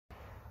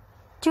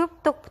ជួប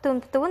ទុកផ្ទួ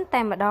ន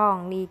តែម្ដង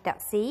នីតា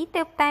ក់ស៊ី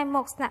ទើបតែម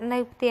កស្នាក់នៅ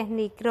ផ្ទះ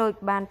នីក្រូច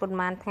បានប៉ុន្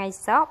មានថ្ងៃ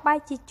សោះបែរ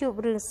ជាជួប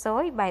រឿងសោ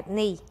យបែប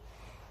នេះ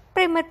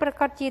ប្រិមិត្តប្រ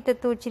កាសជាទ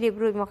ទួលជ្រាប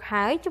រួចមក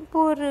ហើយចំ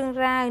ពោះរឿង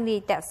រ៉ាវនី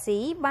តាក់ស៊ី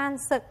បាន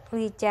សឹក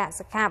រាជា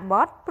សិក្ខាប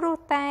ទព្រោះ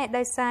តែ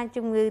ដោយសារ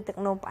ជំងឺទឹក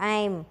នោមផ្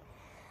អែម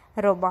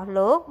របស់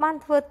លោកបាន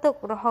ធ្វើទុក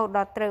រហូតដ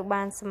ល់ត្រូវ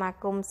បានសមា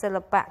គមសិ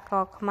ល្បក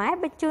រខ្មែរ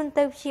បញ្ជូន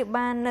ទៅព្យា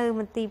បាលនៅ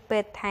មន្ទីរពេ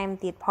ទ្យថែម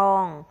ទៀតផ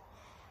ង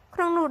ក្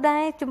នុងនោះដែ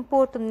រចំ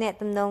ពោះទំនាក់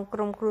ទំនងក្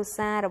រុមគ្រួ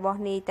សាររបស់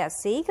នីតាក់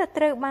ស៊ីក៏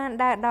ត្រូវបាន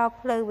ដើរដល់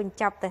ផ្លូវបញ្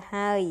ចប់ទៅ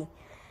ហើយ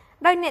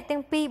ដោយអ្នកទាំ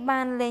ងពីរ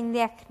បានលែង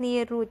លះគ្នា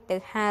រួចទៅ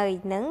ហើយ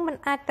នឹងមិន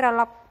អាចត្រ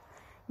ឡប់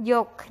យ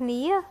កគ្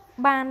នា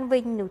បានវិ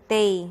ញនោះ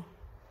ទេ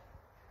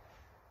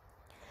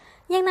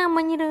យ៉ាងណា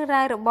មិញរឿង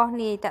រ៉ាវរបស់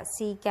នីតាក់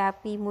ស៊ីកាល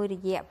ពីមួយរ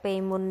យៈពេល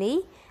មុននេះ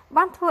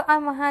បានធ្វើឲ្យ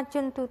មហាជ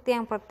នទូទាំ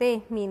ងប្រទេស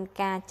មាន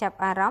ការចាប់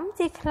អារម្មណ៍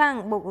ជាខ្លាំង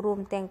បូករួម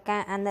ទាំងកា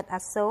រអាណិត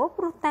អាសូរ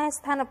ព្រោះតែ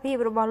ស្ថានភាព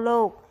របស់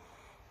លោក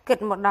គិត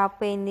មកដល់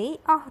ពេលនេះ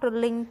អស់រ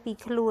លីងពី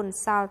ខ្លួន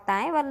សល់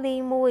តែវ៉ាលី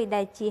មួយ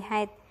ដែលជា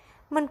ហេតុ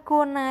មិនគួ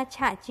រណា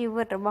ឆាកជី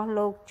វិតរបស់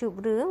លោកជួប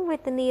រឿងវេ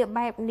ទនា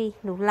បែបនេះ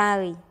នោះឡើ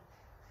យ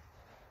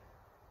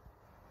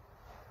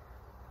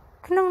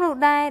ក្នុងនោះ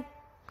ដែរ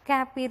កា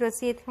លពីរ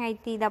សៀលថ្ងៃ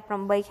ទី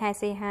18ខែ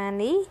សីហា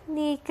នេះ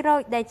នីក្រូ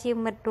ចដែលជា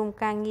មិត្តរួម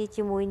ការងារ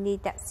ជាមួយនី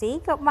តាក់ស៊ី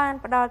ក៏បាន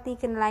ផ្ដល់ទី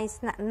កន្លែង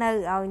ស្នាក់នៅ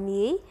ឲ្យ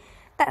នី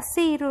តាក់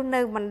ស៊ីរស់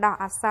នៅបណ្ដោះ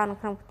អាសន្ន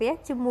ក្នុងផ្ទះ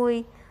ជាមួយ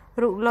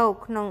រូបលោក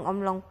ក្នុងអំ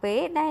ឡុងពេល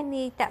ដែល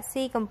នីតាក់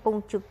ស៊ីកំពុង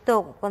ជួបទុ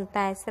ក្ខប៉ុន្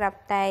តែស្រាប់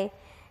តែ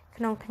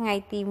ក្នុងថ្ងៃ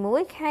ទី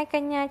1ខែក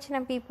ញ្ញាឆ្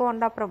នាំ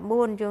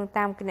2019យោង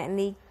តាមគណ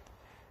នី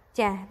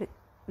ចាស់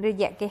រ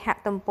យៈគេហ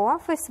ទំព័រ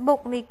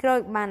Facebook នីក្រូច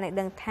បានឲ្យ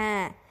ដឹងថា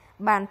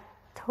បាន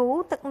ធូរ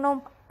ទឹកនោម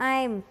ផ្អែ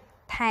ម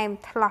ថែម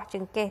ថ្លោះច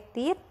ង្កេះ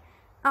ទៀត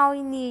ឲ្យ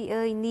នាយ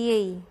អើយនា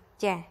យ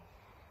ចា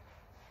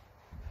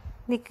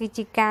នេះគឺ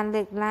ជាការ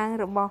លើកឡើង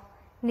របស់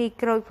នី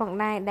ក្រូចផង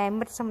ដែរដែល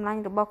មិត្តសម្លា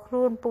ញ់របស់ខ្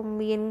លួនពុំ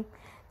មាន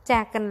ចា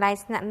កន្លែង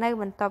ស្នាក់នៅ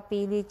បន្ទាប់ពី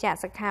លាចាក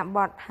សិក្ខាប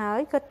ទហើយ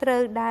ក៏ត្រូ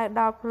វដើរ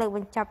ដល់ផ្លូវប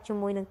ញ្ចប់ជា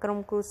មួយនឹងក្រុម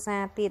គ្រួសា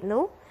រទៀត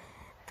នោះ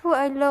ធ្វើ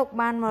ឲ្យលោក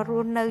បានមករ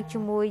ស់នៅជា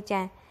មួយ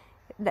ចា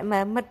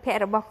មិត្តភ័ក្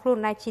តិរបស់ខ្លួន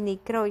ដែលជានី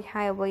ក្រូច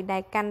ហើយអ្វីដែ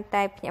លកាន់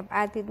តែភ្ញាក់ផ្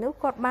អើលទៀតនោះ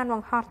គាត់បានប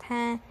ង្ហោះ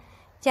ថា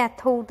ចា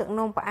ធូរទឹក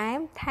នោមផ្អែម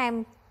ថែម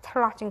ថ្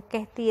លោះចង្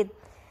កេះទៀត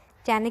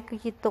ចានេះគឺ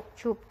ជាទុក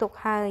ជួបទុក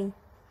ហើយ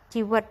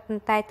ជីវិត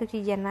តែទោះជា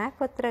យ៉ាងណា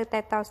ក៏ត្រូវតែ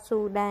តស៊ូ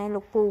ដែរ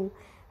លោកពូ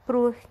ព្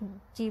រោះ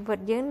ជីវិត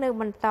យើងនៅ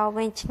បន្ត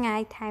វែងឆ្ងា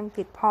យថែម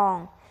ទៀតផង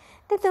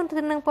តែទន្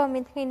ទឹមនឹងព័ត៌មា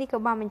នថ្ងៃនេះក៏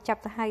បានបញ្ចប់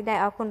ទៅហើយដែរ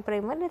អរគុណប្រិ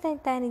យមិត្តដែល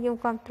តែងនិយម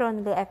គាំទ្រ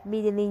នៅលើ FB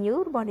Daily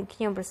News របស់នេះខ្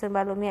ញុំប្រសិន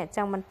បើលោកអ្នកច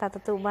ង់បន្តទ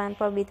ទួលបាន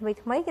ព័ត៌មានថ្មីៗ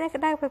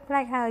ក្តៅៗប្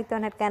លែកៗហើយតើ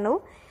ហេតុការណ៍នោះ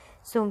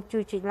សូមជួ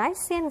យចុច Like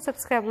Share និង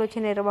Subscribe លើ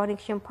Channel របស់នេះ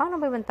ខ្ញុំផងដើ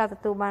ម្បីបន្តទ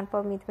ទួលបានព័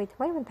ត៌មានថ្មី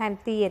ៗបន្ថែម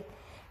ទៀត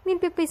មាន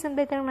ពីសម្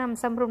ដីទាំងណាំ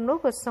សំរុំនោះ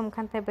ក៏សូមខ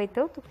ន្តីបិទ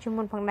ទុកជា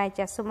មុនផងដែរ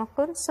ចាសសូមអរ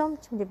គុណសូម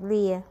ជម្រាប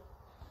លា